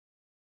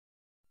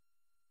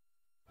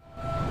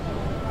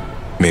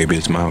Maybe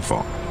it's my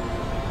fault.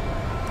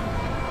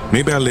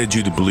 Maybe I led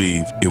you to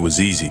believe it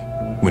was easy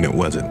when it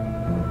wasn't.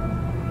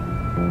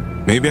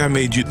 Maybe I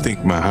made you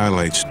think my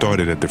highlights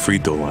started at the free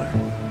throw line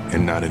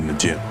and not in the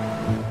gym.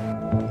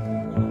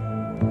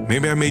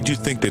 Maybe I made you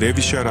think that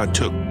every shot I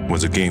took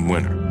was a game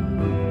winner.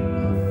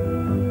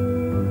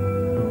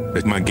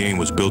 That my game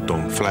was built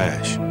on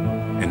flash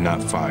and not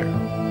fire.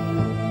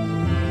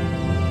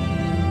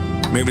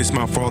 Maybe it's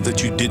my fault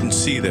that you didn't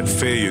see that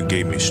failure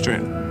gave me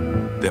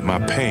strength, that my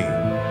pain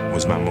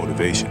was my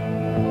motivation.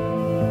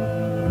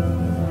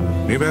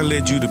 Maybe I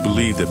led you to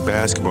believe that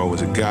basketball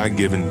was a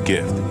God-given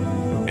gift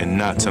and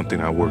not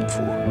something I worked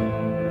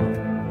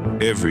for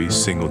every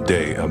single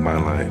day of my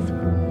life.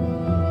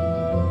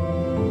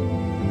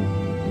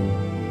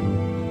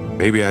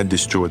 Maybe I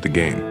destroyed the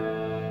game.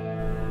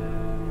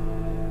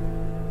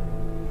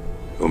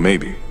 Or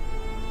maybe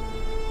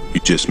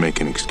you're just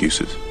making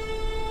excuses.